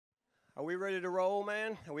Are we ready to roll,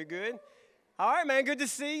 man? Are we good? All right, man, good to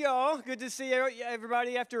see y'all. Good to see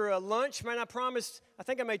everybody after lunch. Man, I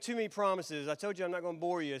think I made too many promises. I told you I'm not going to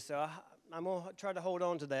bore you, so I'm going to try to hold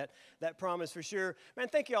on to that promise for sure. Man,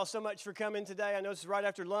 thank you all so much for coming today. I know this is right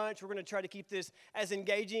after lunch. We're going to try to keep this as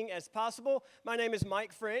engaging as possible. My name is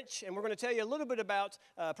Mike French, and we're going to tell you a little bit about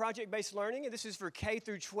project-based learning. And this is for K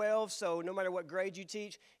through 12, so no matter what grade you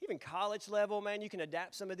teach, even college level, man, you can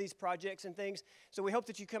adapt some of these projects and things. So we hope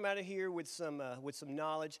that you come out of here with some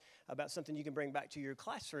knowledge about something you can bring back to your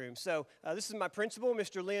classroom. So this is my principal,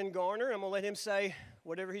 Mr. Lynn Garner. I'm going to let him say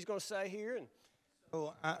whatever he's going to say here.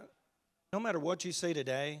 No matter what you see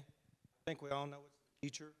today, I think we all know it's the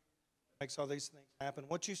teacher that makes all these things happen.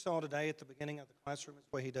 What you saw today at the beginning of the classroom is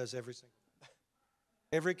what he does every single day.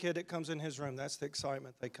 Every kid that comes in his room, that's the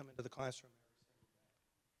excitement. They come into the classroom every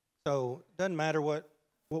single day. So it doesn't matter what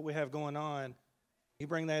we have going on. You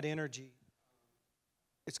bring that energy,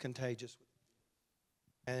 it's contagious.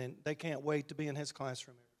 And they can't wait to be in his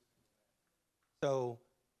classroom every single day. So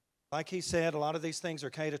like he said, a lot of these things are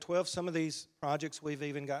K to 12. Some of these projects we've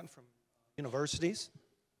even gotten from universities,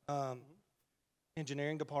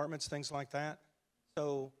 engineering departments, things like that.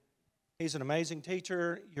 So he's an amazing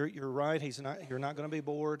teacher. You're right. You're not going to be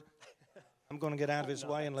bored. I'm going to get out of his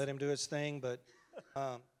way and let him do his thing. But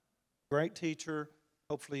great teacher.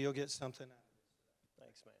 Hopefully you'll get something out of it.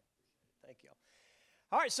 Thanks, man. Thank you.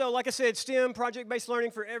 All right, so like I said, STEM, project-based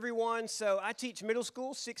learning for everyone. So I teach middle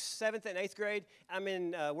school, 6th, 7th, and 8th grade.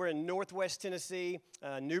 We're in Northwest Tennessee,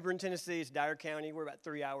 New Bern, Tennessee. It's Dyer County. We're about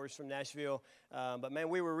 3 hours from Nashville. But, man,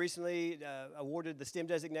 we were recently awarded the STEM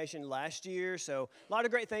designation last year. So a lot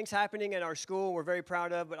of great things happening at our school we're very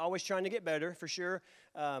proud of, but always trying to get better for sure,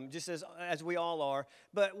 just as we all are.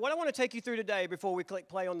 But what I want to take you through today before we click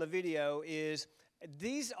play on the video is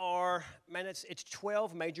these are, man, it's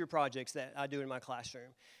 12 major projects that I do in my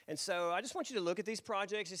classroom. And so I just want you to look at these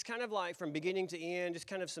projects. It's kind of like from beginning to end, just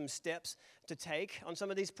kind of some steps to take on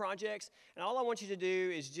some of these projects. And all I want you to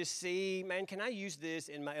do is just see, man, can I use this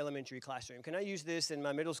in my elementary classroom? Can I use this in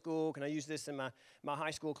my middle school? Can I use this in my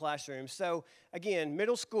high school classroom? So again,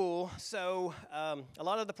 middle school. So a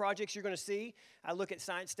lot of the projects you're going to see, I look at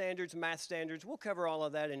science standards, math standards. We'll cover all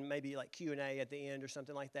of that in maybe like Q&A at the end or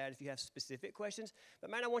something like that if you have specific questions. But,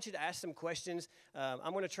 man, I want you to ask some questions.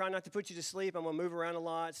 I'm going to try not to put you to sleep. I'm going to move around a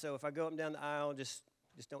lot. So if I go up and down the aisle, just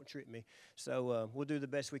don't trip me. So we'll do the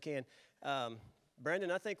best we can. Brandon,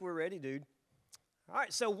 I think we're ready, dude. All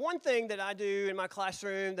right, so one thing that I do in my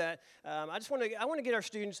classroom that I want to get our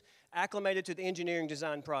students acclimated to the engineering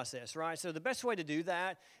design process, right? So the best way to do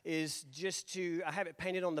that is I have it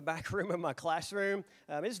painted on the back room of my classroom.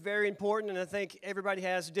 It's very important, and I think everybody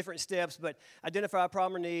has different steps, but identify a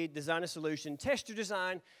problem or need, design a solution, test your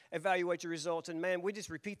design, evaluate your results, and man, we just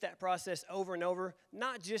repeat that process over and over,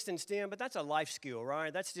 not just in STEM, but that's a life skill,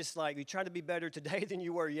 right? That's just like you try to be better today than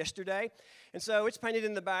you were yesterday, and so it's painted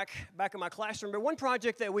in the back of my classroom. But one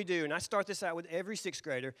project that we do, and I start this out with every 6th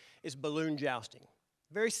grader, is balloon jousting.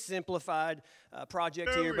 Very simplified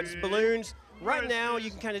project here, but it's balloons. Right now,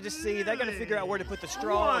 you can kind of just see they got to figure out where to put the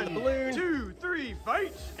straw on the balloon. 1, 2, 3,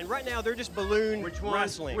 fight! And right now, they're just balloon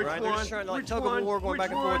wrestling, right? They're just trying to like tug of war, going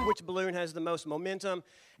back and forth, which balloon has the most momentum.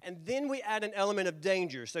 And then we add an element of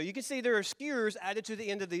danger. So you can see there are skewers added to the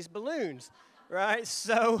end of these balloons, right?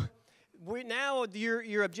 So now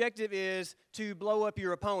your objective is to blow up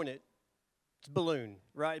your opponent. It's balloon,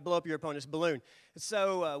 right? Blow up your opponent's balloon.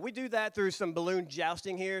 So we do that through some balloon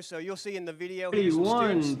jousting here. So you'll see in the video here some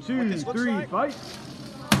 1, 2, 3, like. fight!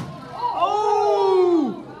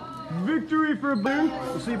 Oh! Victory for balloon.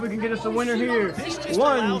 We'll see if we can get us a winner here.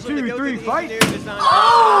 1, 2, 3, fight!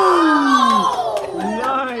 Oh!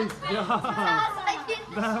 Nice job!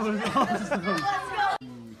 That was awesome.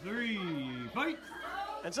 2, 3, fight!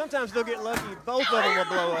 And sometimes they'll get lucky. Both of them will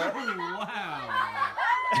blow up. Wow!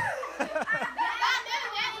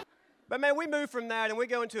 But, man, we move from that and we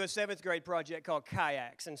go into a 7th grade project called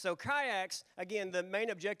kayaks. And so kayaks, again, the main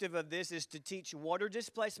objective of this is to teach water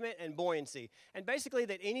displacement and buoyancy. And basically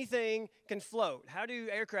that anything can float. How do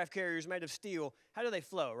aircraft carriers made of steel, how do they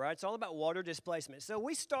flow, right? It's all about water displacement. So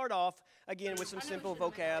we start off, again, with some simple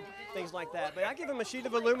vocab, things like that. But I give them a sheet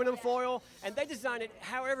of aluminum foil, and they design it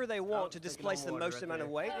however they want to displace the most amount of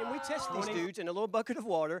weight. And we test these dudes in a little bucket of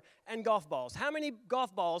water and golf balls. How many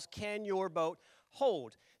golf balls can your boat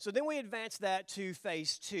hold? So then we advance that to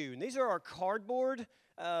phase 2. And these are our cardboard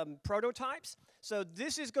prototypes. So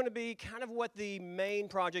this is going to be kind of what the main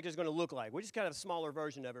project is going to look like. We're just kind of a smaller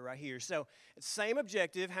version of it right here. So same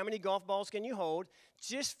objective, how many golf balls can you hold?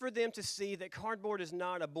 Just for them to see that cardboard is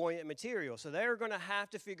not a buoyant material. So they're going to have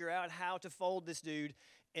to figure out how to fold this dude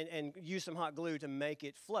and use some hot glue to make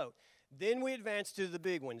it float. Then we advance to the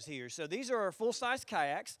big ones here. So these are our full-size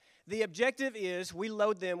kayaks. The objective is we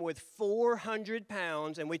load them with 400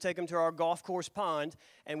 pounds, and we take them to our golf course pond,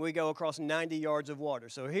 and we go across 90 yards of water.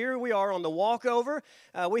 So here we are on the walkover.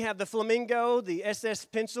 We have the Flamingo, the SS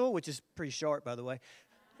Pencil, which is pretty sharp, by the way.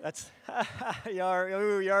 That's, y'all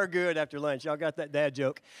are good after lunch. Y'all got that dad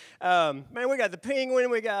joke. Man, we got the penguin.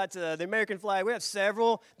 We got the American flag. We have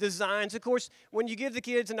several designs. Of course, when you give the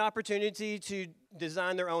kids an opportunity to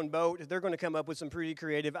design their own boat, they're going to come up with some pretty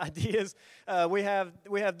creative ideas. We have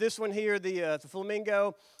this one here, the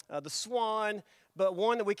flamingo, the swan. But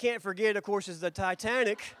one that we can't forget, of course, is the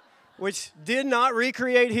Titanic, which did not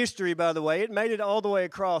recreate history, by the way. It made it all the way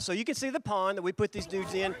across. So you can see the pond that we put these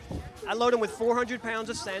dudes in. I load them with 400 pounds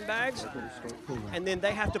of sandbags, and then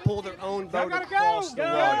they have to pull their own boat across the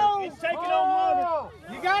water. It's taking on water.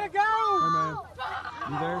 You gotta go! Hey, man.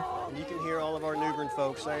 You there? And you can hear all of our New Bern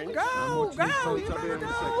folks saying, go, go, you better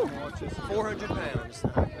go. 400 pounds.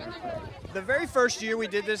 The very first year we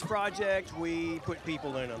did this project, we put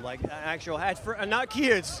people in them, like actual, not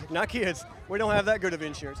kids. We don't have that good of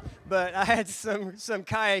insurance. But I had some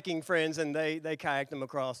kayaking friends, and they kayaked them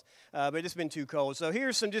across. But it's been too cold. So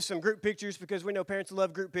here's just some group pictures, because we know parents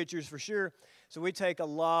love group pictures for sure. So we take a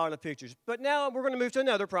lot of pictures. But now we're going to move to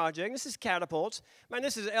another project. This is catapults. Man,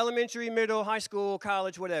 this is elementary, middle, high school,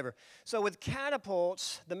 college, whatever. So with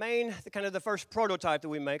catapults, the first prototype that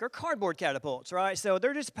we make are cardboard catapults, right? So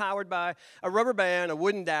they're just powered by a rubber band, a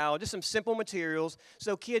wooden dowel, just some simple materials,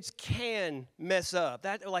 so kids can mess up.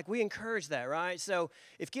 We encourage that, right? So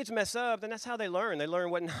if kids mess up, then that's how they learn. They learn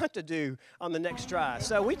what not to do on the next try.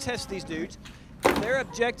 So we test these dudes. Their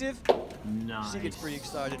objective, Nice. she gets pretty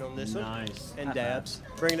excited on this one. Nice. And dabs,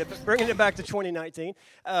 bringing it back to 2019.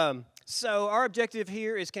 So our objective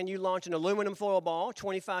here is, can you launch an aluminum foil ball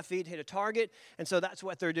 25 feet, hit a target? And so that's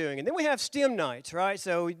what they're doing. And then we have STEM nights, right?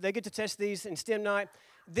 So they get to test these in STEM night.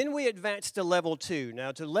 Then we advance to level 2.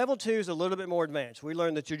 Now, to level 2 is a little bit more advanced. We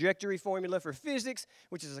learn the trajectory formula for physics,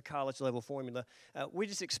 which is a college-level formula. We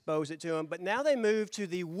just expose it to them. But now they move to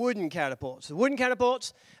the wooden catapults. The wooden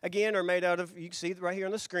catapults, again, are made out of, you can see right here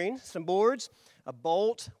on the screen, some boards, a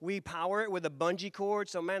bolt. We power it with a bungee cord.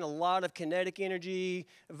 So, man, a lot of kinetic energy,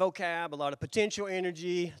 vocab, a lot of potential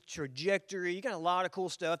energy, trajectory. You got a lot of cool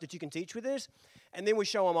stuff that you can teach with this. And then we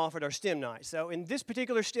show them off at our STEM night. So in this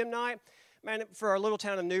particular STEM night, man, for our little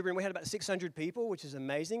town of New Bern, we had about 600 people, which is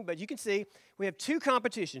amazing. But you can see we have 2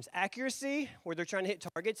 competitions: accuracy, where they're trying to hit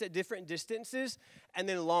targets at different distances, and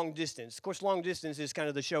then long distance. Of course, long distance is kind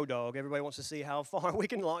of the show dog. Everybody wants to see how far we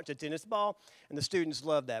can launch a tennis ball, and the students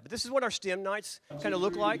love that. But this is what our STEM nights kind of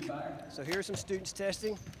look like. So here are some students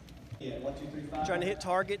testing. Trying to hit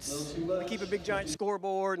targets. We keep a big giant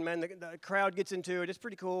scoreboard, and man, the crowd gets into it. It's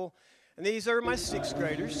pretty cool. And these are my 6th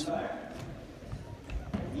graders.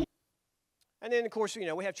 And then, of course,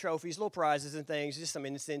 we have trophies, little prizes and things, just some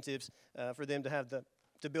incentives for them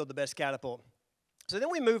to build the best catapult. So then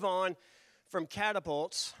we move on from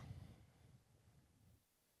catapults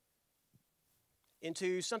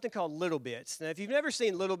into something called little bits. Now, if you've never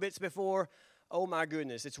seen little bits before, oh my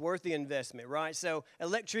goodness, it's worth the investment, right? So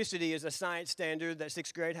electricity is a science standard that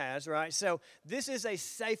 6th grade has, right? So this is a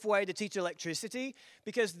safe way to teach electricity,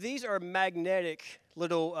 because these are magnetic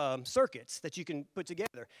little circuits that you can put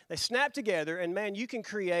together. They snap together, and man, you can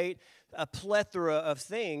create a plethora of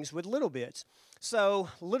things with little bits. So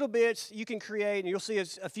little bits you can create, and you'll see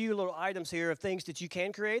a few little items here of things that you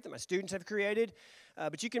can create that my students have created.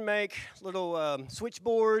 But you can make little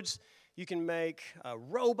switchboards. You can make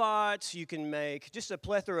robots. You can make just a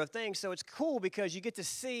plethora of things. So it's cool because you get to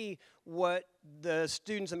see what the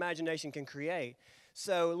student's imagination can create.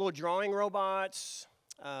 So little drawing robots.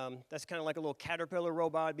 That's kind of like a little caterpillar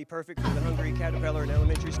robot. It'd be perfect for the hungry caterpillar in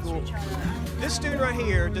elementary school. This student right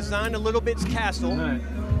here designed a Little Bits castle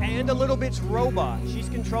and a Little Bits robot. She's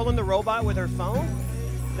controlling the robot with her phone.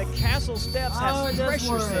 The castle steps have pressure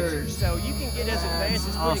sensors, so you can get as advanced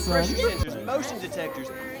as putting pressure sensors, motion detectors,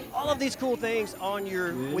 all of these cool things on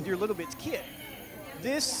with your Little Bits kit.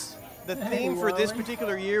 The theme for this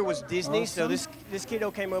particular year was Disney, so this kiddo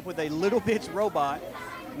came up with a Little Bits robot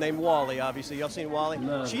named Wally, obviously. Y'all seen Wally?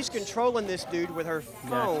 She's controlling this dude with her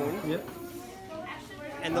phone. Yep.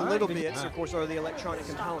 And the Little Bits, of course, are the electronic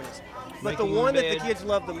components. But the one that the kids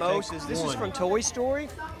love the most is this is from Toy Story.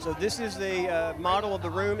 So this is the model of the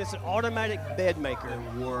room. It's an automatic bed maker.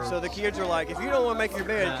 So the kids are like, if you don't want to make your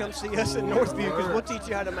bed, come see us in Northview, because we'll teach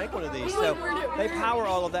you how to make one of these. So they power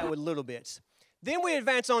all of that with Little Bits. Then we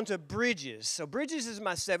advance on to bridges. So bridges is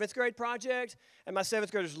my 7th grade project, and my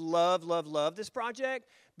 7th graders love this project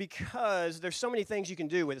because there's so many things you can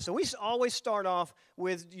do with it. So we always start off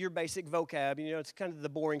with your basic vocab. You know, it's kind of the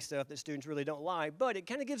boring stuff that students really don't like, but it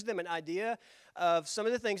kind of gives them an idea of some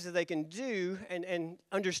of the things that they can do and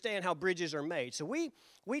understand how bridges are made. So we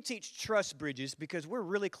teach truss bridges because we're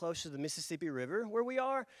really close to the Mississippi River where we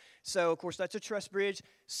are. So, of course, that's a truss bridge.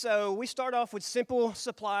 So we start off with simple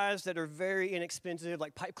supplies that are very inexpensive,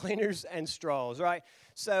 like pipe cleaners and straws, right?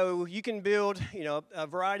 So you can build, you know, a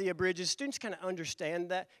variety of bridges. Students kind of understand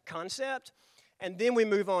that concept. And then we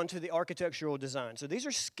move on to the architectural design. So these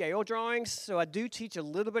are scale drawings. So I do teach a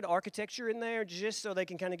little bit of architecture in there just so they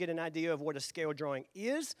can kind of get an idea of what a scale drawing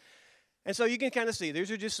is. And so you can kind of see,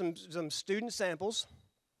 these are just some student samples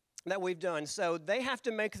that we've done. So they have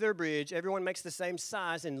to make their bridge. Everyone makes the same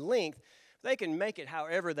size and length. They can make it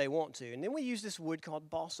however they want to. And then we use this wood called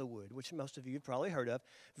balsa wood, which most of you have probably heard of.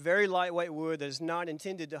 Very lightweight wood that is not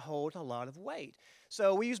intended to hold a lot of weight.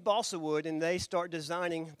 So we use balsa wood, and they start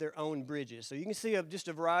designing their own bridges. So you can see just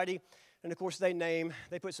a variety. And, of course, they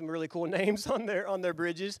put some really cool names on their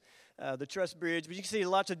bridges, the truss bridge. But you can see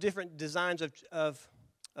lots of different designs of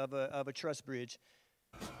a truss bridge.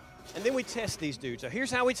 And then we test these dudes. So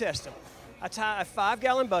here's how we test them. I tie a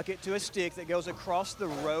 5-gallon bucket to a stick that goes across the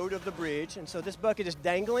road of the bridge. And so this bucket is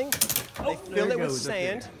dangling. They fill it with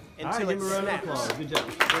sand until it snaps.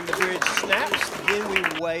 When the bridge snaps, then we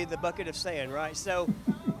weigh the bucket of sand, right? So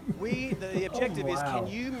the objective is, can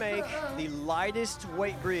you make the lightest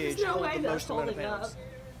weight bridge hold the most amount of pounds?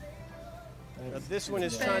 This one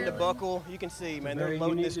is trying to buckle. You can see, man, they're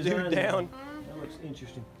loading this dude down. That looks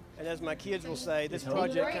interesting. And as my kids will say, this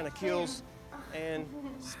project kind of kills and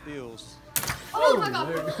spills. Oh my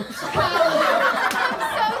God! I'm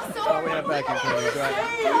so sorry. We have vacuum cleaners,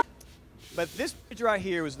 right? But this bridge right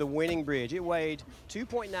here was the winning bridge. It weighed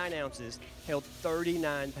 2.9 ounces, held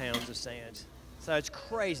 39 pounds of sand. So it's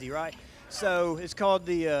crazy, right? So it's called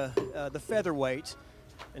the featherweight,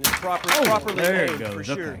 and it's properly named for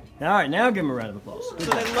sure. Okay. All right, now give them a round of applause.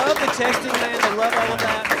 So they love the testing, man. They love all of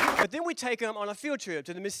that. But then we take them on a field trip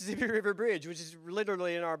to the Mississippi River Bridge, which is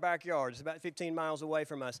literally in our backyard. It's about 15 miles away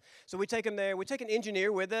from us. So we take them there. We take an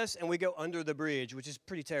engineer with us, and we go under the bridge, which is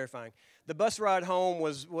pretty terrifying. The bus ride home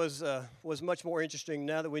was much more interesting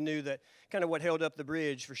now that we knew that kind of what held up the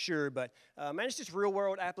bridge for sure. But man, it's just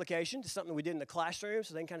real-world application to something we did in the classroom,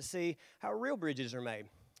 so they can kind of see how real bridges are made.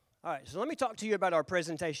 All right, so let me talk to you about our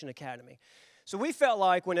Presentation Academy. So we felt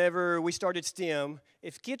like whenever we started STEM,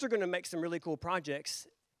 if kids are going to make some really cool projects,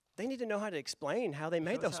 they need to know how to explain how they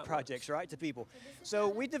made those projects, right, to people. So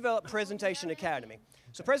we developed Presentation Academy.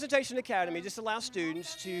 So Presentation Academy just allows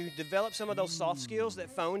students to develop some of those soft skills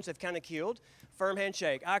that phones have kind of killed. Firm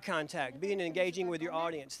handshake, eye contact, being engaging with your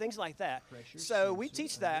audience, things like that. So we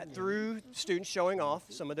teach that through students showing off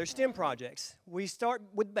some of their STEM projects. We start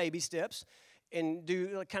with baby steps and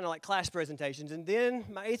do kind of like class presentations. And then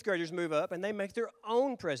my 8th graders move up and they make their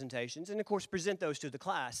own presentations and, of course, present those to the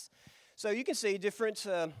class. So you can see different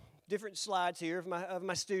slides here of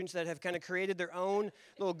my students that have kind of created their own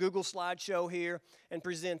little Google slideshow here and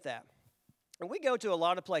present that. And we go to a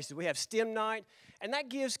lot of places. We have STEM night, and that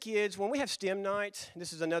gives kids, when we have STEM night,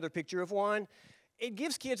 this is another picture of one, it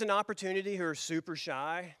gives kids an opportunity who are super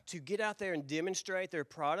shy to get out there and demonstrate their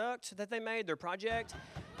product that they made, their project,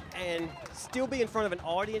 and still be in front of an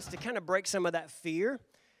audience to kind of break some of that fear.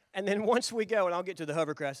 And then once we go, and I'll get to the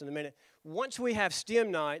hovercrafts in a minute, once we have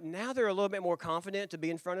STEM night, now they're a little bit more confident to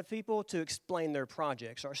be in front of people to explain their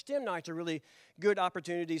projects. Our STEM nights are really good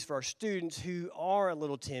opportunities for our students who are a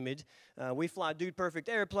little timid. We fly dude-perfect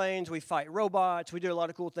airplanes, we fight robots, we do a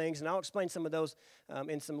lot of cool things, and I'll explain some of those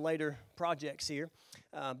in some later projects here.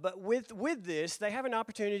 But with this, they have an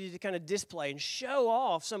opportunity to kind of display and show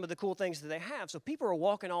off some of the cool things that they have. So people are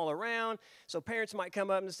walking all around, so parents might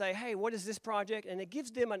come up and say, hey, what is this project? And it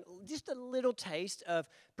gives them just a little taste of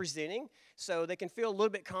presenting so they can feel a little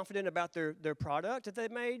bit confident about their product that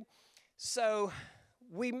they've made. So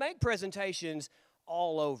we make presentations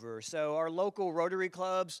all over. So our local Rotary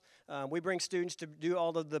clubs, we bring students to do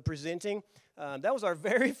all of the presenting. That was our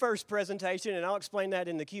very first presentation, and I'll explain that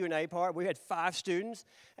in the Q&A part. We had 5 students,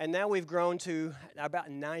 and now we've grown to about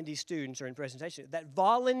 90 students are in presentation that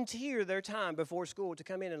volunteer their time before school to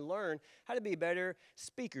come in and learn how to be better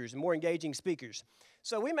speakers and more engaging speakers.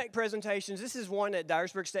 So we make presentations. This is one at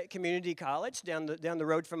Dyersburg State Community College down the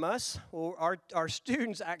road from us. Well, our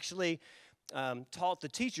students actually taught the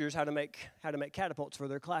teachers how to make catapults for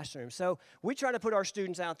their classroom. So we try to put our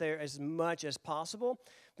students out there as much as possible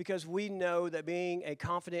because we know that being a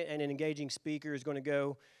confident and an engaging speaker is going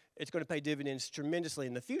to pay dividends tremendously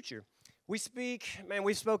in the future. We speak, man,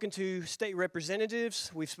 we've spoken to state representatives,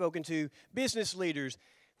 we've spoken to business leaders,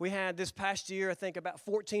 We had this past year, I think, about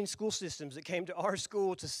 14 school systems that came to our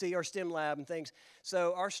school to see our STEM lab and things.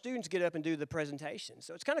 So our students get up and do the presentation.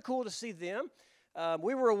 So it's kind of cool to see them.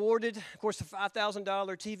 We were awarded, of course, a $5,000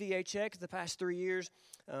 TVA check the past 3 years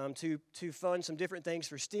to fund some different things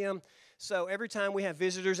for STEM. So every time we have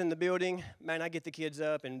visitors in the building, man, I get the kids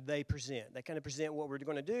up and they present. They kind of present what we're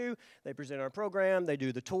going to do. They present our program. They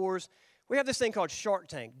do the tours. We have this thing called Shark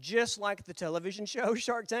Tank, just like the television show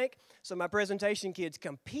Shark Tank. So my presentation kids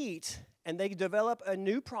compete, and they develop a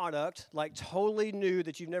new product, like totally new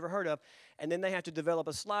that you've never heard of, and then they have to develop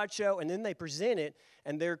a slideshow, and then they present it,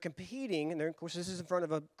 and they're competing, and of course this is in front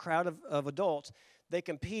of a crowd of adults. They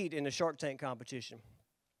compete in a Shark Tank competition.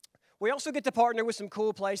 We also get to partner with some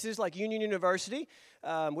cool places like Union University.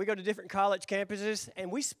 We go to different college campuses,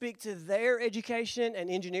 and we speak to their education and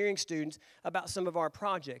engineering students about some of our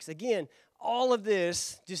projects. Again, all of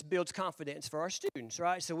this just builds confidence for our students,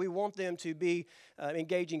 right? So we want them to be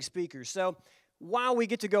engaging speakers. So while we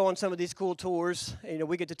get to go on some of these cool tours,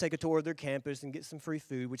 we get to take a tour of their campus and get some free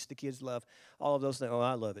food, which the kids love. All of those things. Oh,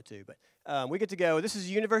 I love it too. But we get to go. This is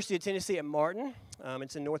University of Tennessee at Martin.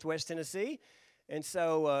 It's in Northwest Tennessee. And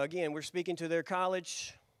so, again, we're speaking to their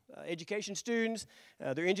college education students,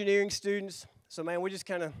 their engineering students. So, man,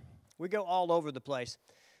 we go all over the place.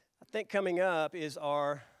 I think coming up is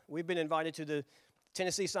we've been invited to the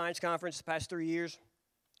Tennessee Science Conference the past 3 years.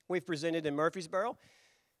 We've presented in Murfreesboro.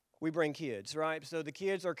 We bring kids, right? So the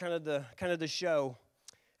kids are kind of the show.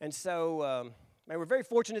 And so, man, we're very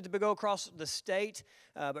fortunate to go across the state.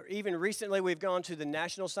 But even recently, we've gone to the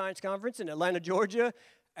National Science Conference in Atlanta, Georgia.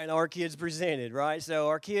 And our kids presented, right? So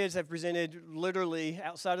our kids have presented literally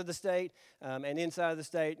outside of the state and inside of the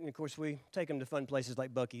state. And, of course, we take them to fun places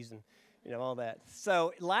like Buc-ee's and, all that.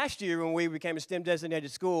 So last year when we became a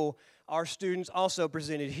STEM-designated school, our students also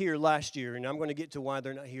presented here last year. And I'm going to get to why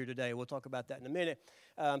they're not here today. We'll talk about that in a minute.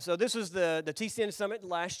 So this was the TCN Summit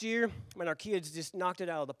last year. I mean, our kids just knocked it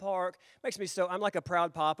out of the park. I'm like a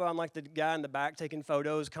proud papa. I'm like the guy in the back taking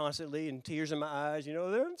photos constantly and tears in my eyes.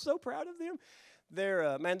 I'm so proud of them.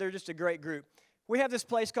 They're just a great group. We have this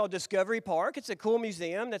place called Discovery Park. It's a cool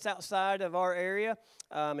museum that's outside of our area,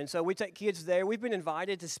 and so we take kids there. We've been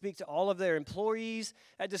invited to speak to all of their employees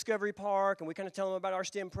at Discovery Park, and we kind of tell them about our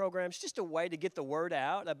STEM programs. Just a way to get the word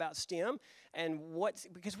out about STEM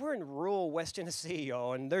because we're in rural West Tennessee,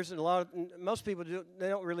 y'all, and there's most people they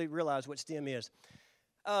don't really realize what STEM is.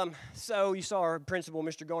 So you saw our principal,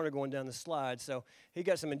 Mr. Garner, going down the slide, so he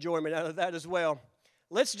got some enjoyment out of that as well.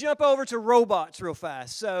 Let's jump over to robots real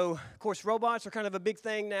fast. So, of course, robots are kind of a big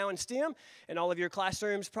thing now in STEM. In all of your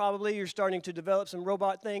classrooms, probably, you're starting to develop some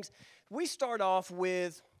robot things. We start off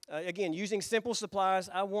with, again, using simple supplies.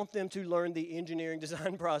 I want them to learn the engineering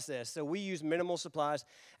design process. So we use minimal supplies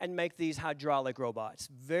and make these hydraulic robots.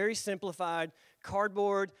 Very simplified,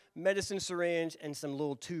 cardboard, medicine syringe, and some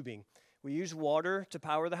little tubing. We use water to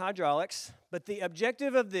power the hydraulics. But the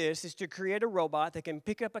objective of this is to create a robot that can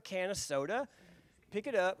pick up a can of soda, pick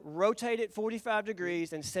it up, rotate it 45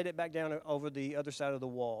 degrees, and set it back down over the other side of the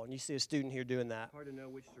wall. And you see a student here doing that. Hard to know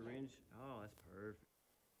which syringe. Oh, that's perfect.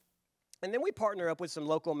 And then we partner up with some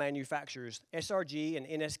local manufacturers, SRG and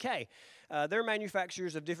NSK. They're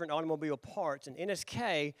manufacturers of different automobile parts, and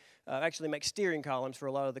NSK actually makes steering columns for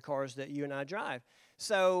a lot of the cars that you and I drive.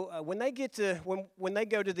 So when they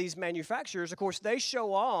go to these manufacturers, of course, they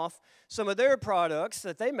show off some of their products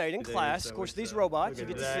that they made in class. Of course, these robots, you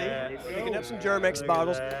get to see, picking up some Germex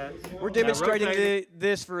bottles. We're demonstrating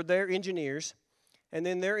this for their engineers. And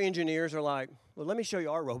then their engineers are like, well, let me show you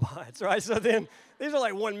our robots, right? So then these are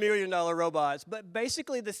like $1 million robots, but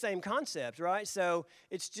basically the same concept, right? So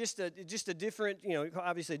it's just a different,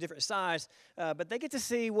 obviously a different size, but they get to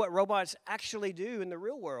see what robots actually do in the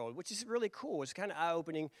real world, which is really cool. It's kind of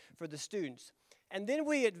eye-opening for the students. And then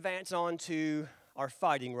we advance on to our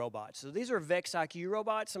fighting robots. So these are Vex IQ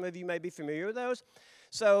robots. Some of you may be familiar with those.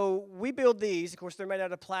 So we build these. Of course, they're made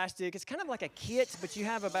out of plastic. It's kind of like a kit, but you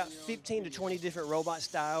have about 15 to 20 different robot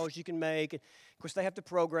styles you can make. Of course, they have to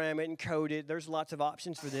program it and code it. There's lots of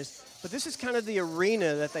options for this. But this is kind of the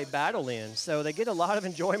arena that they battle in. So they get a lot of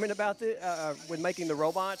enjoyment about with making the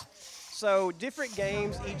robots. So different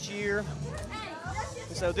games each year.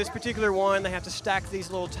 And so this particular one, they have to stack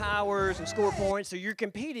these little towers and score points. So you're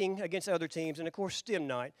competing against other teams. And, of course, STEM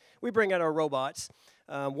night. We bring out our robots.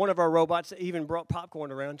 One of our robots even brought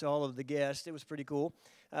popcorn around to all of the guests. It was pretty cool.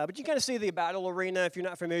 But you kind of see the battle arena if you're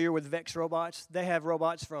not familiar with Vex robots. They have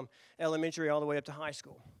robots from elementary all the way up to high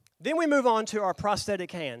school. Then we move on to our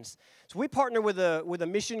prosthetic hands. So we partner with a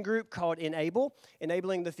mission group called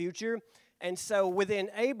Enabling the Future. And so with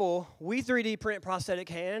Enable, we 3D print prosthetic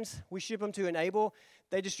hands. We ship them to Enable.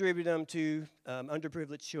 They distribute them to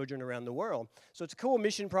underprivileged children around the world. So it's a cool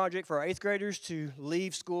mission project for our 8th graders to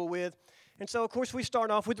leave school with. And so, of course, we start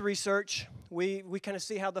off with research. We kind of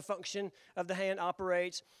see how the function of the hand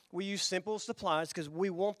operates. We use simple supplies because we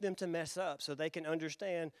want them to mess up so they can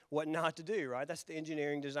understand what not to do, right? That's the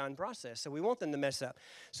engineering design process. So we want them to mess up.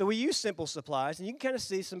 So we use simple supplies, and you can kind of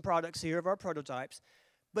see some products here of our prototypes.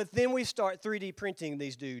 But then we start 3D printing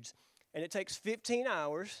these dudes. And it takes 15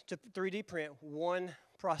 hours to 3D print one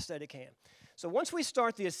prosthetic hand. So once we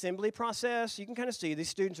start the assembly process, you can kind of see these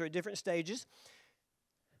students are at different stages.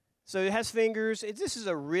 So it has fingers. This is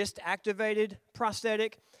a wrist-activated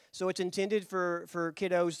prosthetic, so it's intended for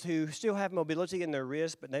kiddos who still have mobility in their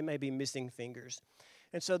wrist, but they may be missing fingers.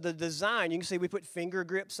 And so the design, you can see we put finger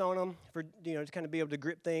grips on them for, to kind of be able to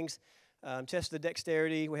grip things, test the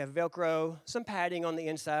dexterity. We have Velcro, some padding on the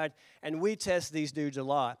inside, and we test these dudes a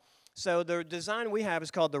lot. So the design we have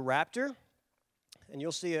is called the Raptor, and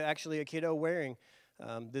you'll see actually a kiddo wearing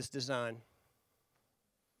this design.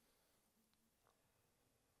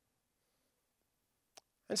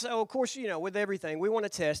 And so, of course, with everything, we want to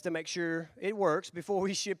test to make sure it works before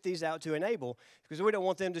we ship these out to Enable, because we don't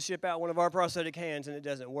want them to ship out one of our prosthetic hands and it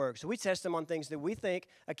doesn't work. So we test them on things that we think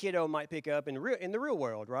a kiddo might pick up in the real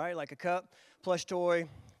world, right? Like a cup, plush toy,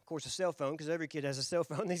 of course, a cell phone, because every kid has a cell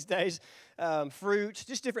phone these days, fruit,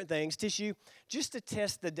 just different things, tissue, just to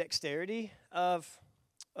test the dexterity of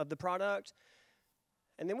the product.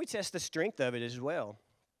 And then we test the strength of it as well.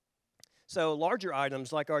 So larger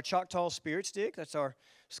items like our Choctaw Spirit Stick, that's our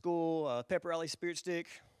school pep rally spirit stick,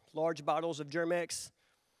 large bottles of Germex,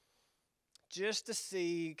 just to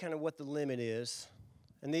see kind of what the limit is.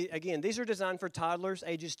 And again, these are designed for toddlers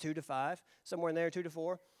ages 2 to 5, somewhere in there, 2 to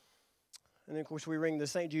 4. And then, of course, we ring the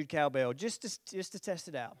St. Jude cowbell just to test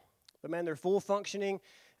it out. But, man, they're full functioning.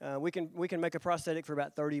 We can make a prosthetic for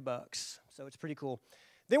about $30, so it's pretty cool.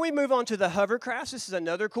 Then we move on to the hovercrafts. This is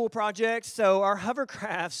another cool project. So our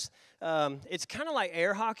hovercrafts, it's kind of like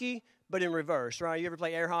air hockey, but in reverse, right? You ever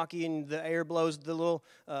play air hockey and the air blows the little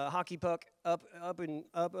hockey puck up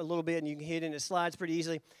a little bit and you can hit it and it slides pretty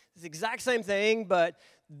easily? It's the exact same thing, but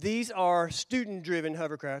these are student-driven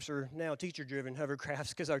hovercrafts, or now teacher-driven hovercrafts,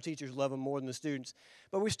 because our teachers love them more than the students.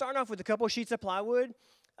 But we start off with a couple of sheets of plywood,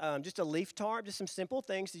 just a leaf tarp, just some simple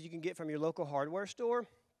things that you can get from your local hardware store.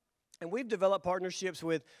 And we've developed partnerships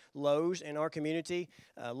with Lowe's in our community.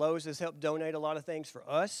 Lowe's has helped donate a lot of things for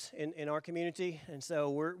us in our community, and so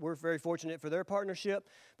we're very fortunate for their partnership.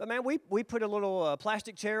 But, man, we put a little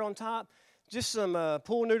plastic chair on top, just some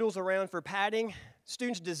pool noodles around for padding.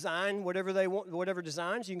 Students design whatever they want, whatever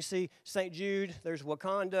designs. You can see St. Jude, there's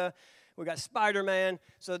Wakanda, we got Spider-Man.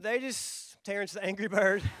 So they just, Terrence the Angry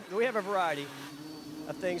Bird, we have a variety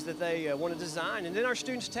of things that they want to design, and then our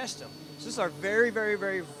students test them. So this is our very, very,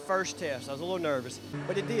 very first test. I was a little nervous,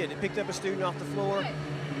 but it did. It picked up a student off the floor,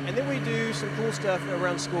 and then we do some cool stuff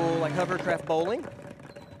around school, like hovercraft bowling.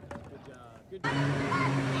 Good job.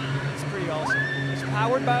 It's pretty awesome. It's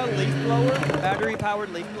powered by a leaf blower,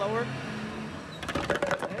 battery-powered leaf blower.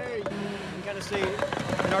 There you can kind of see,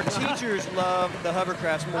 and our teachers love the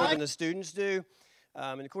hovercrafts more than the students do.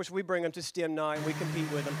 And, of course, we bring them to STEM night, and we compete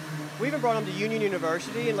with them. We even brought them to Union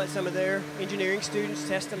University and let some of their engineering students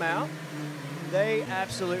test them out. They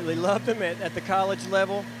absolutely loved them at the college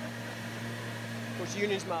level. Of course,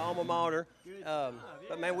 Union's my alma mater.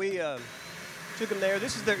 But, man, we took them there.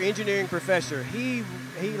 This is their engineering professor. He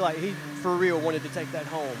for real wanted to take that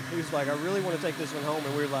home. He was like, I really want to take this one home.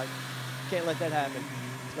 And we were like, can't let that happen.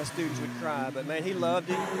 My students would cry, but, man, he loved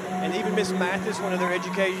it. And even Miss Mathis, one of their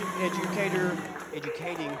educating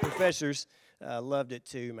professors, loved it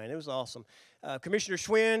too, man. It was awesome. Commissioner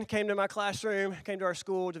Schwinn came to my classroom, came to our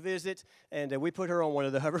school to visit, and we put her on one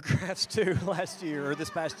of the hovercrafts too this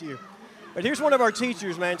past year. But here's one of our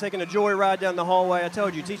teachers, man, taking a joyride down the hallway. I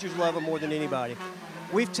told you, teachers love them more than anybody.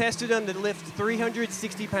 We've tested them to lift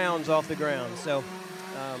 360 pounds off the ground, so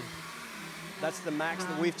that's the max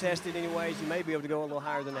that we've tested anyways. You may be able to go a little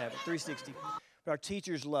higher than that, but 360. But our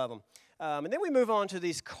teachers love them. And then we move on to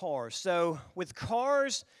these cars. So with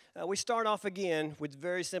cars, we start off again with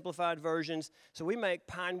very simplified versions. So we make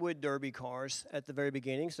pine wood derby cars at the very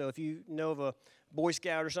beginning. So if you know of a Boy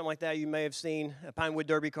Scout or something like that, you may have seen pine wood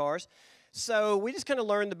derby cars. So we just kind of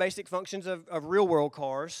learned the basic functions of real-world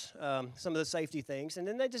cars, some of the safety things, and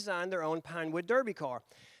then they designed their own pine wood derby car.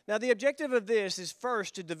 Now, the objective of this is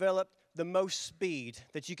first to develop the most speed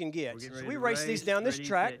that you can get. So we race these down this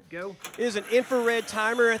track. It is an infrared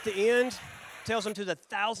timer at the end. Tells them to the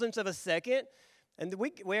thousandth of a second. And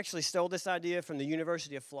we actually stole this idea from the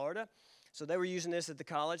University of Florida. So they were using this at the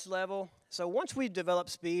college level. So once we develop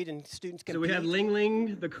speed and students can So we have Ling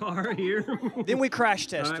Ling, the car here. then we crash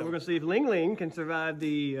All test right, them. we're going to see if Ling Ling can survive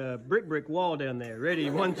the brick wall down there. Ready?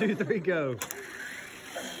 1, 2, 3, go.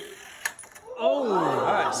 Oh! All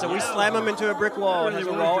right, so we slam them into a brick wall. It has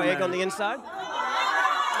a raw egg on the inside.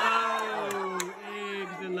 Oh,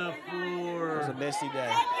 eggs in the floor. It was a messy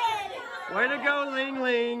day. Way to go, Ling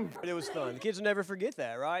Ling. But it was fun. The kids will never forget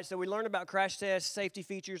that, right? So we learn about crash tests, safety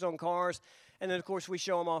features on cars, and then, of course, we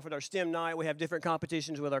show them off at our STEM night. We have different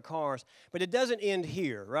competitions with our cars. But it doesn't end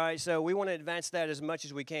here, right? So we want to advance that as much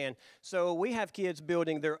as we can. So we have kids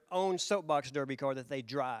building their own soapbox derby car that they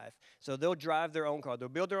drive. So they'll drive their own car. They'll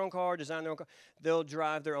build their own car, design their own car. They'll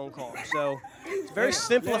drive their own car. So it's very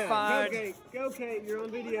simplified Go, Kate. You're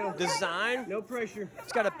on video. design. No pressure.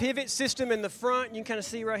 It's got a pivot system in the front. You can kind of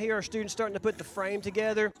see right here our students starting to put the frame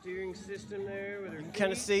together. Steering system there with her feet.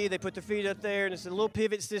 Kind of see they put their feet up there, and it's a little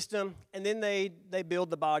pivot system, and then they build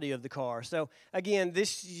the body of the car. So again,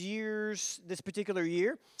 this particular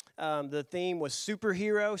year, the theme was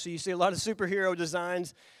superhero. So you see a lot of superhero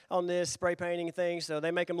designs on this, spray painting and things. So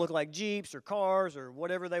they make them look like Jeeps or cars or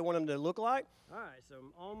whatever they want them to look like. All right, so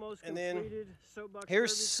almost And then completed soapbox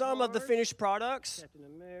here's derby some of the cars. finished products.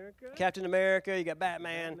 Captain America, you got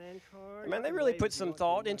Batman. Cars. Man, they really put some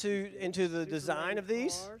thought into the design of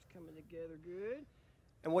these. Cars coming together good.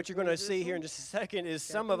 And what you're going to see here in just a second is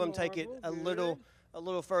some of them take it a little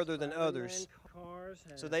further than others.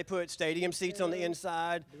 So they put stadium seats on the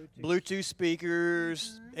inside, Bluetooth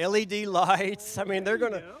speakers, LED lights. I mean, they're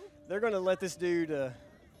gonna let this dude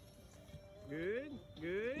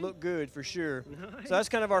look good for sure. Nice. So that's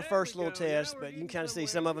kind of our There first we little go. Yeah, test, we're but you can getting kind of see somewhere.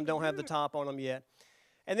 some of them don't have the top on them yet.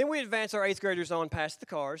 And then we advance our 8th graders on past the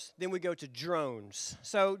cars. Then we go to drones.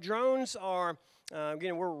 So drones are,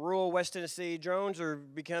 again, we're rural West Tennessee. Drones are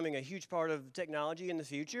becoming a huge part of technology in the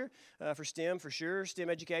future for STEM, for sure, STEM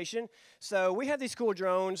education. So we have these cool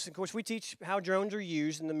drones. Of course, we teach how drones are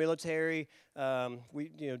used in the military. We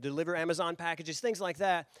deliver Amazon packages, things like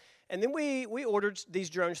that. And then we ordered these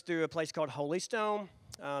drones through a place called Holy Stone.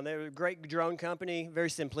 They're a great drone company, very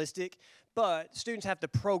simplistic. But students have to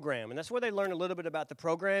program, and that's where they learn a little bit about the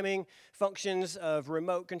programming functions of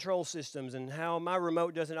remote control systems and how my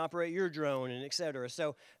remote doesn't operate your drone, and et cetera.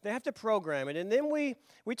 So they have to program it, and then we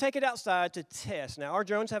take it outside to test. Now, our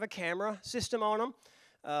drones have a camera system on them,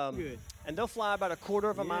 and they'll fly about a quarter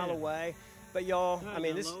of a mile away. But y'all, I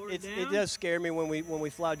mean, it does scare me when we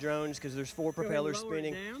fly drones because there's 4 propellers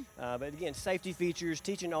spinning. But again, safety features,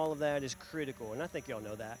 teaching all of that is critical, and I think y'all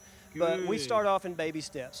know that. But we start off in baby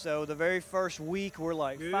steps. So the very first week, we're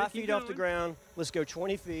like 5 feet off the ground. Let's go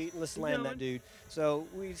 20 feet and let's land that dude. So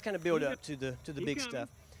we just kind of build up to the big stuff.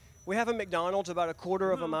 We have a McDonald's about a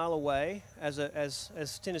quarter of a mile away,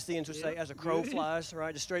 as Tennesseans would say, as a crow flies,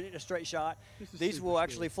 right? A straight shot. These will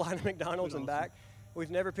actually fly to McDonald's and back. We've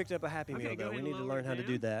never picked up a Happy Meal though. We need to learn how to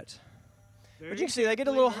do that. But you can see they get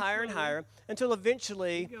a little higher and higher until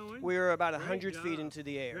eventually we're about 100 feet into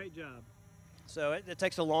the air. Great job. So it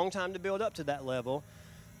takes a long time to build up to that level.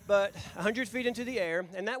 But 100 feet into the air,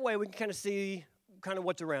 and that way we can kind of see kind of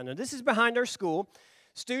what's around. Now, this is behind our school.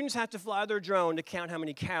 Students have to fly their drone to count how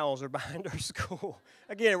many cows are behind our school.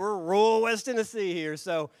 Again, we're rural West Tennessee here,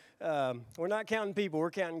 so we're not counting people,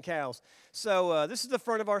 we're counting cows. So this is the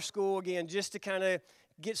front of our school, again, just to kind of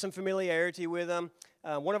get some familiarity with them.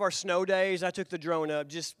 One of our snow days, I took the drone up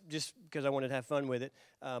just because I wanted to have fun with it.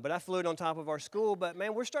 But I flew it on top of our school. But,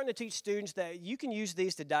 man, we're starting to teach students that you can use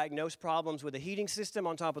these to diagnose problems with a heating system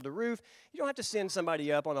on top of the roof. You don't have to send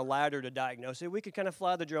somebody up on a ladder to diagnose it. We could kind of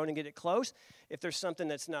fly the drone and get it close. If there's something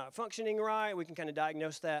that's not functioning right, we can kind of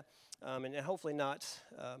diagnose that and hopefully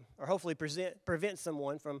hopefully prevent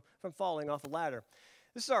someone from falling off a ladder.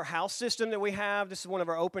 This is our house system that we have. This is one of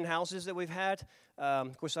our open houses that we've had.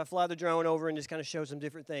 Of course, I fly the drone over and just kind of show some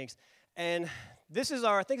different things. And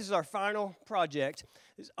I think this is our final project,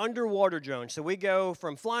 is underwater drones. So we go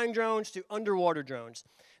from flying drones to underwater drones.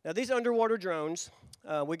 Now, these underwater drones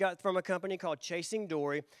we got from a company called Chasing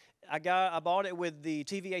Dory. I bought it with the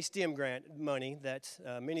TVA STEM grant money that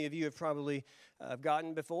many of you have probably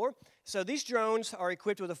gotten before. So these drones are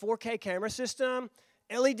equipped with a 4K camera system,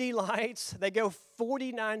 LED lights. They go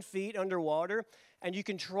 49 feet underwater, and you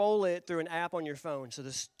control it through an app on your phone. So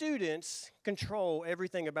the students control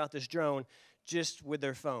everything about this drone just with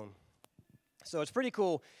their phone. So it's pretty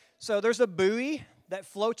cool. So there's a buoy that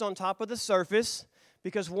floats on top of the surface.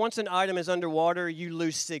 because once an item is underwater, you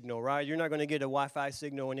lose signal, right? You're not going to get a Wi-Fi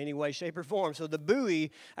signal in any way, shape, or form. So the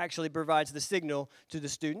buoy actually provides the signal to the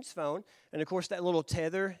student's phone. And, of course, that little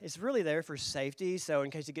tether is really there for safety. So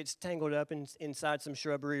in case it gets tangled up inside some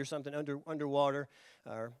shrubbery or something underwater,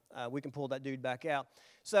 we can pull that dude back out.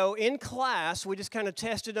 So in class, we just kind of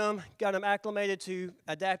tested them, got them acclimated to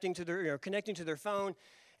adapting to their, connecting to their phone.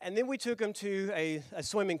 And then we took them to a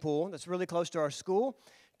swimming pool that's really close to our school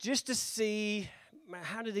just to see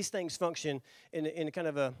how do these things function in kind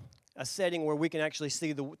of a setting where we can actually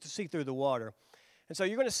see through the water. And so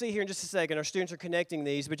you're going to see here in just a second, our students are connecting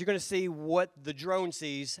these, but you're going to see what the drone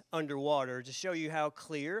sees underwater to show you how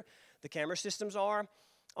clear the camera systems are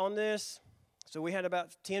on this. So we had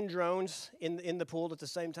about 10 drones in the pool at the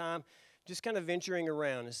same time, just kind of venturing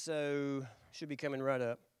around. So should be coming right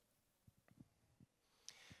up.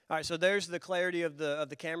 All right, so there's the clarity of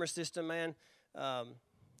the camera system, man.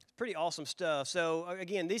 Pretty awesome stuff. So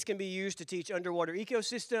again, these can be used to teach underwater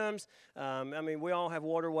ecosystems. I mean, we all have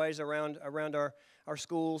waterways around our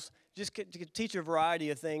schools. Just to teach a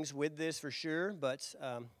variety of things with this for sure, but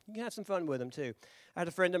you can have some fun with them too. I had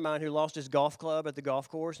a friend of mine who lost his golf club at the golf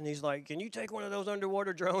course, and he's like, "Can you take one of those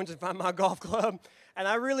underwater drones and find my golf club?" And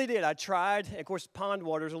I really did. I tried. Of course, pond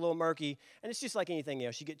water is a little murky, and it's just like anything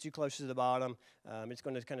else. You get too close to the bottom, it's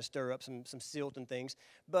going to kind of stir up some silt and things.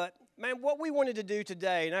 But, man, what we wanted to do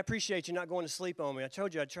today, and I appreciate you not going to sleep on me. I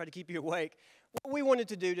told you I'd try to keep you awake. What we wanted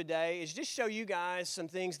to do today is just show you guys some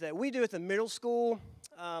things that we do at the middle school.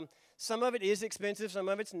 Some of it is expensive, some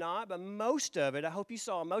of it's not, but most of it, I hope you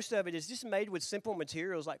saw, most of it is just made with simple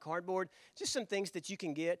materials like cardboard, just some things that you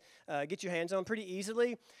can get your hands on pretty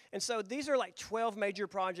easily. And so these are like 12 major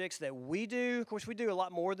projects that we do. Of course, we do a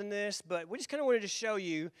lot more than this, but we just kind of wanted to show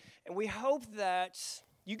you, and we hope that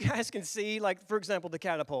you guys can see, like, for example, the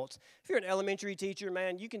catapults. If you're an elementary teacher,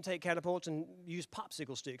 man, you can take catapults and use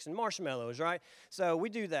popsicle sticks and marshmallows, right? So we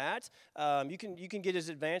do that. You can get as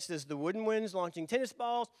advanced as the wooden ones, launching tennis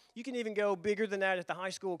balls. You can even go bigger than that at the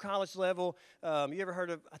high school, college level. You ever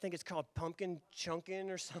heard of, I think it's called pumpkin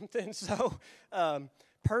chunking or something? So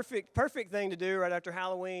perfect thing to do right after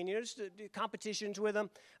Halloween, just to do competitions with them.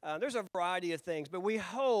 There's a variety of things, but we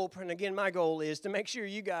hope, and again, my goal is to make sure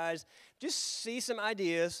you guys just see some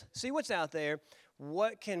ideas, see what's out there.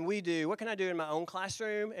 What can we do? What can I do in my own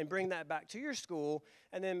classroom and bring that back to your school?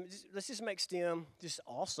 And then let's just make STEM just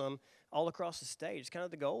awesome all across the state. It's kind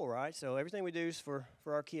of the goal, right? So everything we do is for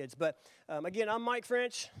our kids. But again, I'm Mike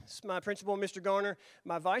French. This is my principal, Mr. Garner.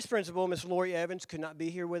 My vice principal, Miss Lori Evans, could not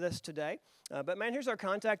be here with us today. But, man, here's our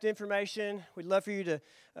contact information. We'd love for you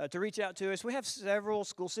to reach out to us. We have several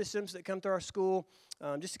school systems that come through our school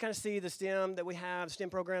just to kind of see the STEM that we have, the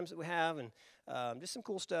STEM programs that we have, and just some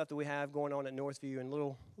cool stuff that we have going on at Northview in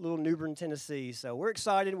little New Bern, Tennessee. So we're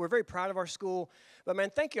excited. We're very proud of our school. But, man,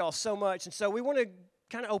 thank you all so much. And so we want to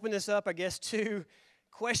kind of open this up, I guess, to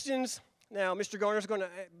questions. Now, Mr. Garner's going to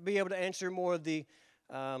be able to answer more of the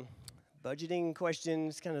budgeting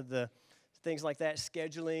questions, kind of the things like that,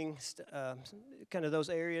 scheduling, kind of those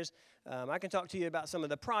areas. I can talk to you about some of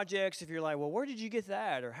the projects if you're like, well, where did you get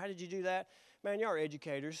that, or how did you do that? Man, y'all are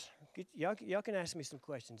educators. Y'all can ask me some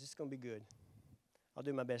questions. It's going to be good. I'll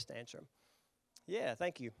do my best to answer them. Yeah,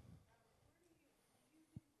 thank you.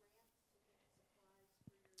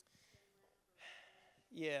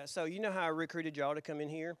 Yeah, so you know how I recruited y'all to come in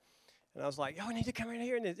here? And I was like, y'all need to come in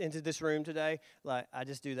here into this room today. Like, I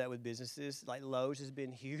just do that with businesses. Like, Lowe's has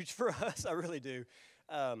been huge for us. I really do.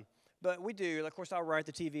 But we do. Of course, I'll write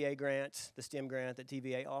the TVA grant, the STEM grant that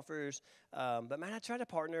TVA offers. But, man, I try to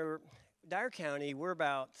partner. Dyer County, we're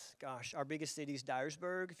about, our biggest city is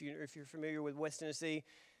Dyersburg. If you're familiar with West Tennessee,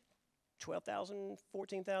 12,000,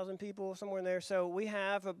 14,000 people, somewhere in there. So we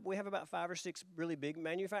have about 5 or 6 really big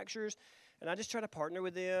manufacturers. And I just try to partner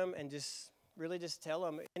with them and really just tell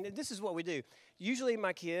them. And this is what we do. Usually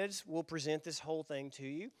my kids will present this whole thing to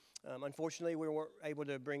you. Unfortunately, we weren't able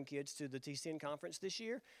to bring kids to the TCN conference this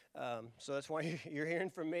year. So that's why you're hearing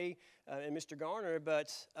from me and Mr. Garner.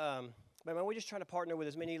 But man, we just try to partner with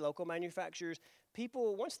as many local manufacturers.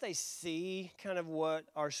 People, once they see kind of what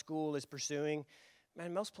our school is pursuing,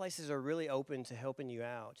 man, most places are really open to helping you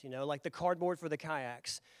out. Like the cardboard for the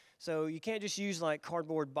kayaks. So you can't just use like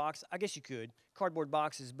cardboard box. I guess you could, cardboard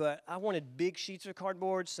boxes, but I wanted big sheets of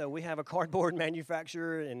cardboard. So we have a cardboard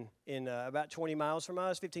manufacturer in about 20 miles from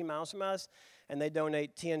us, 15 miles from us, and they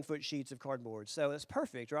donate 10-foot sheets of cardboard. So it's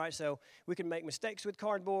perfect, right? So we can make mistakes with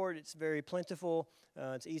cardboard. It's very plentiful.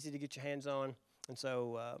 It's easy to get your hands on. And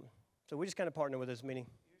so we just kind of partner with as many.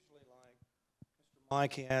 Usually, like Mr.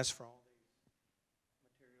 Mike, he asks for all these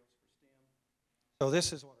materials for STEM. So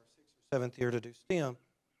this is what our 6th or 7th year to do STEM.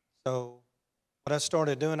 So what I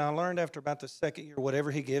started doing, I learned after about the second year,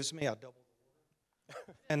 whatever he gives me, I double.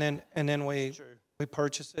 And then we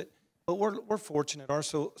purchase it. But we're fortunate. Our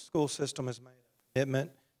school system has made a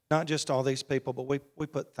commitment, not just all these people, but we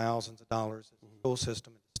put thousands of dollars in the school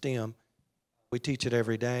system in STEM. We teach it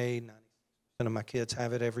every day. 90% of my kids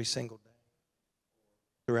have it every single day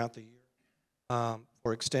throughout the year.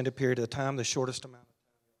 For extended period of time, the shortest amount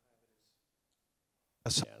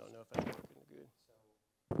of time. Yeah, I don't know if that's working good.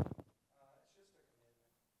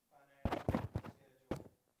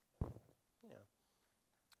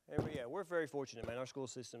 Yeah, we're very fortunate, man. Our school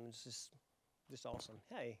system is just awesome.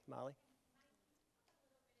 Hey, Molly.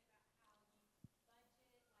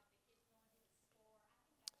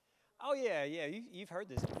 Oh, yeah, you've heard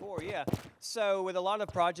this before, yeah. So with a lot of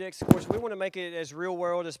projects, of course, we want to make it as real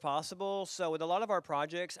world as possible. So with a lot of our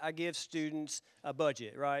projects, I give students a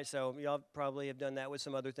budget, right? So y'all probably have done that with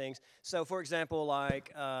some other things. So for example,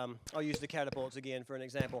 like, I'll use the catapults again for an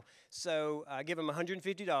example. So I give them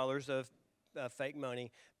 $150 of fake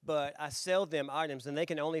money, but I sell them items, and they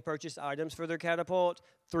can only purchase items for their catapult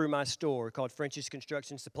through my store called French's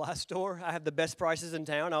Construction Supply Store. I have the best prices in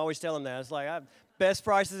town. I always tell them that. It's like, I have best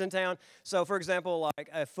prices in town. So, for example, like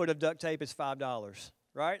a foot of duct tape is $5,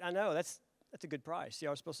 right? I know, that's a good price.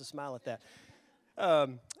 Y'all are supposed to smile at that.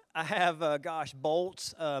 I have,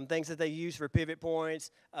 bolts, things that they use for pivot points,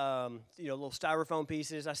 little styrofoam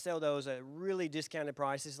pieces. I sell those at really discounted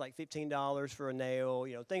prices, like $15 for a nail,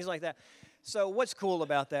 things like that. So what's cool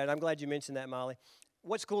about that, I'm glad you mentioned that, Molly.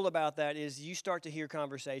 What's cool about that is you start to hear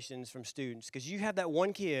conversations from students, because you have that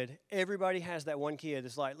one kid, everybody has that one kid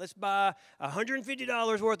that's like, let's buy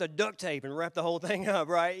 $150 worth of duct tape and wrap the whole thing up,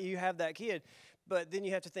 right? You have that kid. But then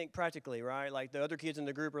you have to think practically, right? Like the other kids in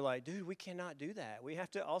the group are like, dude, we cannot do that. We have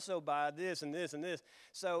to also buy this and this and this.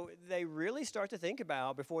 So they really start to think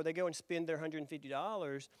about, before they go and spend their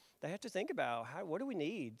 $150, they have to think about, what do we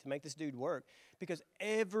need to make this dude work? Because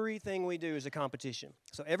everything we do is a competition.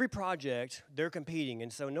 So every project, they're competing,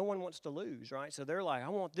 and so no one wants to lose, right? So they're like, I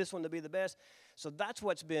want this one to be the best. So that's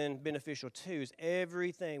what's been beneficial too, is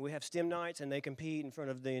everything. We have STEM nights, and they compete in front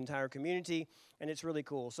of the entire community, and it's really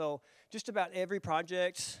cool. So just about every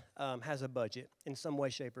project has a budget in some way,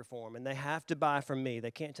 shape, or form, and they have to buy from me.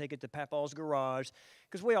 They can't take it to Papaw's garage,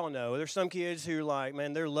 because we all know there's some kids who, like,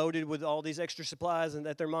 man, they're loaded with all these extra supplies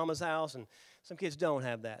at their mama's house, and some kids don't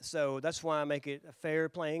have that. So that's why I make it a fair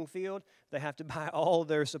playing field. They have to buy all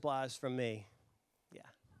their supplies from me. Yeah.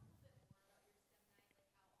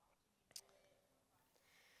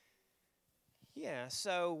 Yeah,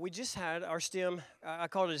 so we just had our STEM, I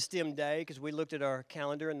called it a STEM day because we looked at our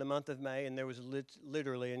calendar in the month of May, and there was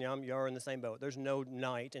literally, and y'all are in the same boat, there's no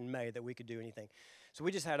night in May that we could do anything. So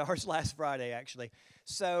we just had ours last Friday, actually.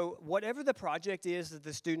 So whatever the project is that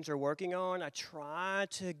the students are working on, I try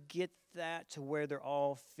to get that to where they're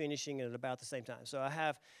all finishing at about the same time. So I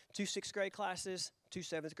have 2 6th grade classes, 2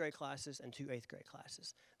 7th grade classes, and 2 8th grade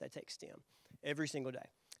classes that take STEM every single day.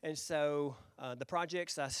 And so the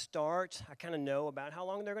projects I start, I kind of know about how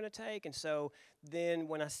long they're going to take. And so then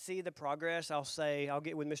when I see the progress, I'll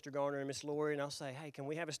get with Mr. Garner and Miss Lori, and I'll say, hey, can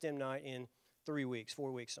we have a STEM night in 3 weeks,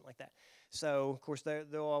 4 weeks, something like that. So, of course,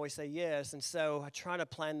 they'll always say yes. And so I try to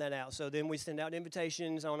plan that out. So then we send out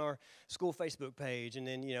invitations on our school Facebook page, and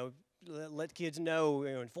then, let kids know,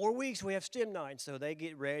 in 4 weeks we have STEM night. So they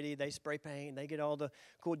get ready, they spray paint, they get all the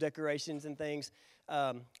cool decorations and things.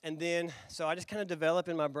 And then, so I just kind of develop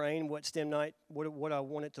in my brain what STEM night, what I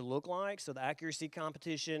want it to look like. So the accuracy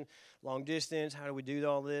competition, long distance, how do we do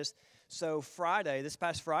all this? So this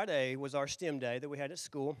past Friday was our STEM day that we had at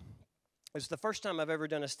school. It's the first time I've ever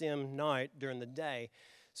done a STEM night during the day.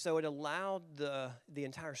 So it allowed the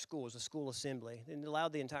entire school, it was a school assembly. It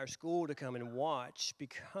allowed the entire school to come and watch,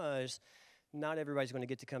 because not everybody's going to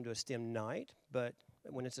get to come to a STEM night, but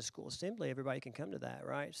when it's a school assembly, everybody can come to that,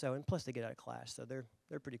 right? So, and plus they get out of class, so they're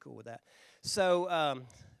pretty cool with that. So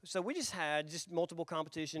so we just had multiple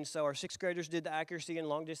competitions. So our 6th graders did the accuracy and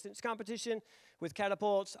long distance competition with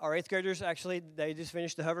catapults. Our 8th graders, actually, they just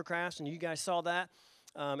finished the hovercrafts, and you guys saw that.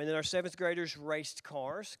 And then our 7th graders raced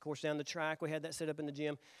cars. Of course, down the track, we had that set up in the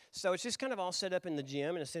gym. So it's just kind of all set up in the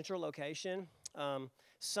gym in a central location.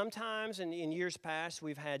 Sometimes in years past,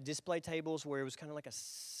 we've had display tables where it was kind of like a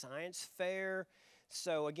science fair.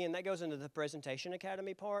 So again, that goes into the presentation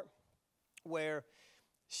academy part, where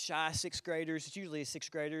shy 6th graders, it's usually 6th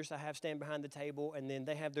graders I have stand behind the table, and then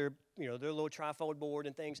they have their little trifold board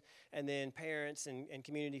and things, and then parents and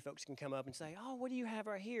community folks can come up and say, oh, what do you have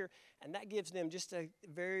right here? And that gives them just a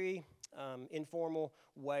very informal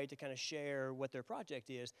way to kind of share what their project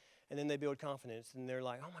is. And then they build confidence, and they're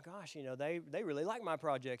like, oh my gosh, they really like my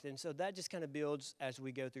project. And so that just kind of builds as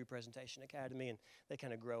we go through Presentation Academy, and they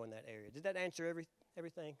kind of grow in that area. Did that answer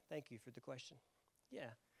everything? Thank you for the question.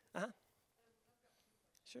 Yeah. Uh-huh.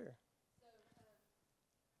 Sure.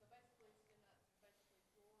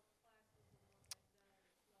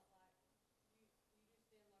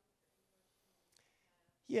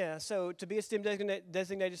 Yeah, so to be a STEM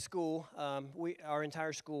designated school, our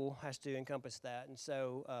entire school has to encompass that. And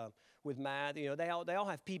so with math, they all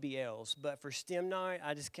have PBLs, but for STEM night,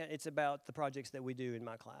 I just can't. It's about the projects that we do in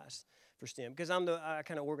my class for STEM, because I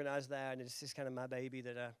kind of organize that, and it's just kind of my baby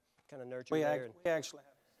that I kind of nurture there. We actually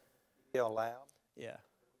have a PBL lab. Yeah.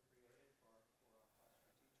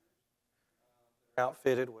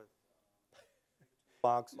 Outfitted with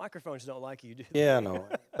boxes. Microphones don't like you, do they? Yeah, no,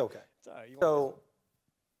 it's okay. It's all right. So,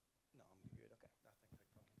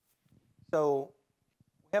 So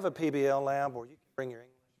we have a PBL lab where you can bring your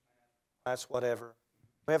English, class, whatever.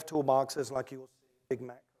 We have toolboxes like you will see, Big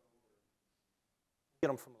Mac. Get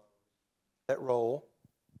them from Lowe's that roll,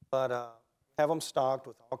 but have them stocked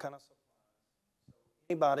with all kind of supplies. So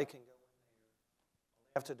anybody can go in there.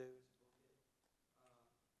 All they have to do is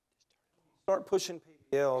start pushing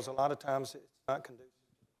PBLs. A lot of times it's not conducive to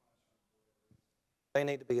the classroom. They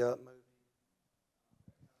need to be up moving.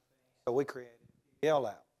 So we created a PBL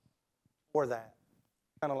lab for that,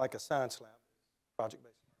 kind of like a science lab,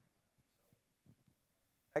 project-based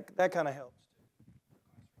learning. That kind of helps too.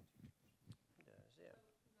 It does,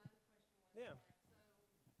 yeah. Yeah.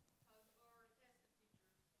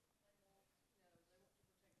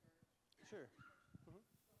 Sure.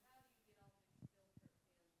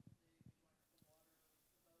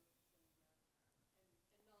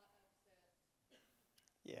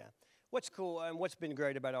 Yeah. What's cool and what's been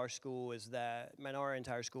great about our school is that, our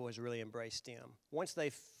entire school has really embraced STEM. Once they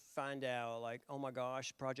find out, like, oh my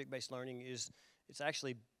gosh, project-based learning it's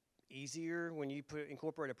actually easier when you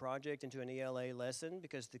incorporate a project into an ELA lesson,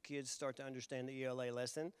 because the kids start to understand the ELA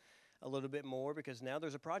lesson a little bit more, because now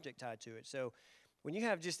there's a project tied to it. So when you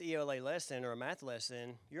have just ELA lesson or a math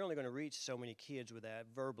lesson, you're only going to reach so many kids with that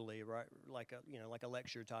verbally, right? Like a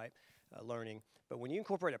lecture type learning. But when you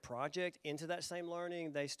incorporate a project into that same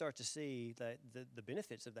learning, they start to see the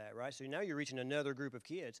benefits of that, right? So now you're reaching another group of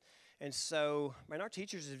kids. And so, our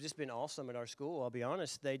teachers have just been awesome at our school. I'll be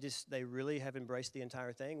honest, they really have embraced the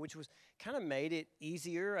entire thing, which was kind of made it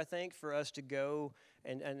easier, I think, for us to go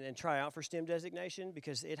and try out for STEM designation,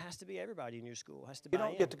 because it has to be everybody in your school has to buy in. You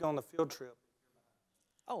don't get to go on the field trip.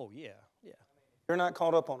 Oh, yeah, yeah. You're not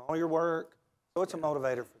caught up on all your work, so it's a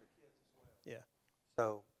motivator for the kids as well. Yeah.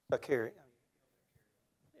 So, carry.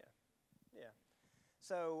 Yeah.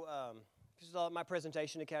 So, because my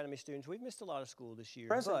Presentation Academy students, we've missed a lot of school this year.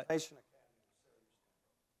 Presentation Academy.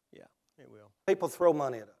 Yeah, it will. People throw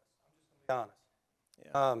money at us. I'm just going to be honest.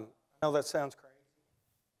 Yeah. I know that sounds crazy,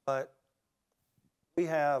 but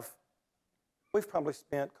we've probably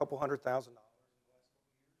spent a couple $100,000 in the last couple years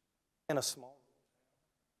in a small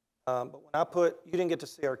room. But when you didn't get to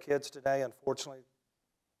see our kids today, unfortunately.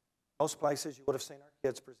 Most places you would have seen our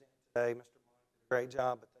kids present today. Mr. Blank did a great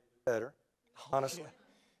job, but they do better, honestly.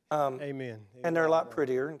 Amen. And they're a lot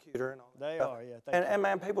prettier and cuter and all that They stuff. are, yeah. And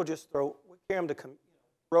man, people just we carry them to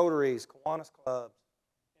Rotaries, Kiwanis clubs,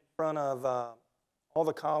 in front of all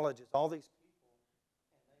the colleges, all these people,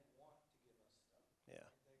 and they want to give us stuff. Yeah.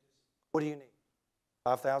 What do you need?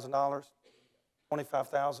 $5,000?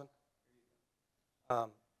 $25,000?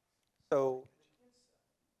 So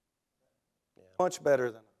much better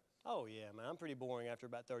than us. Oh, yeah, man. I'm pretty boring after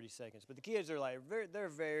about 30 seconds. But the kids are like, they're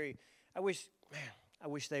very, I wish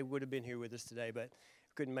they would have been here with us today, but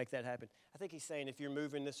couldn't make that happen. I think he's saying if you're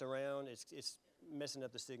moving this around, it's messing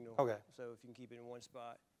up the signal. Okay. So if you can keep it in one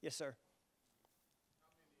spot. Yes, sir.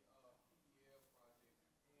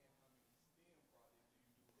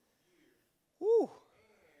 Woo.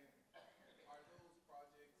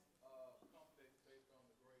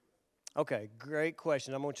 Okay, great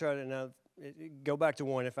question. I'm going to try to now go back to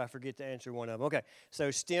one if I forget to answer one of them. Okay, so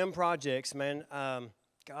STEM projects, man,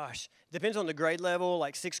 gosh, depends on the grade level.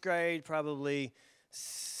 Like 6th grade, probably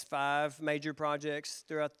 5 major projects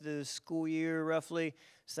throughout the school year, roughly.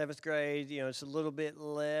 7th grade, it's a little bit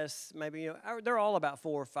less. Maybe, they're all about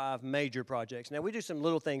 4 or 5 major projects. Now, we do some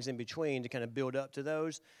little things in between to kind of build up to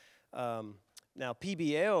those. Now,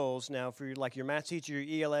 PBLs, for like your math teacher,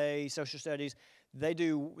 your ELA, social studies,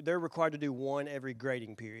 they're required to do one every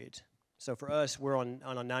grading period. So for us, we're on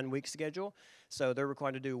a 9-week schedule. So they're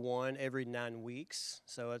required to do one every 9 weeks.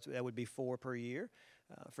 So that would be 4 per year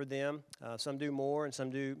for them. Some do more, and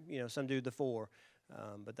some do the 4.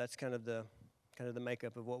 But that's kind of the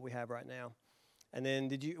makeup of what we have right now. And then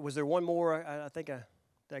was there one more? Did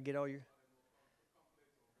I get all your?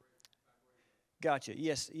 Gotcha.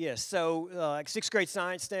 Yes. So like 6th grade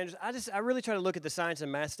science standards, I really try to look at the science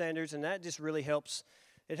and math standards, and that just really helps.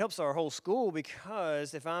 It helps our whole school,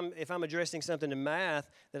 because if I'm addressing something in math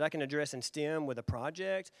that I can address in STEM with a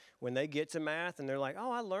project, when they get to math and they're like,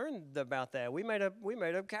 oh, I learned about that. We made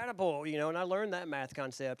a catapult, and I learned that math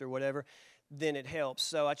concept or whatever. Then it helps.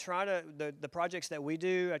 So I try to, the projects that we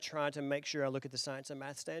do, I try to make sure I look at the science and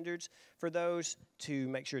math standards for those to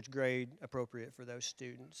make sure it's grade appropriate for those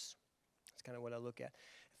students. That's kind of what I look at.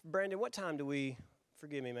 Brandon, what time do we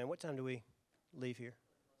leave here?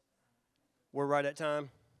 We're right at time?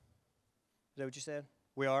 Is that what you said?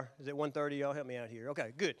 We are? Is it 1:30? Y'all help me out here.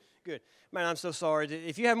 Okay, good. Man, I'm so sorry.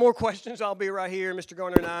 If you have more questions, I'll be right here, Mr.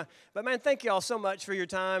 Garner and I. But, man, thank you all so much for your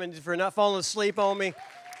time and for not falling asleep on me.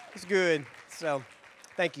 It's good. So,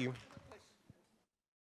 thank you.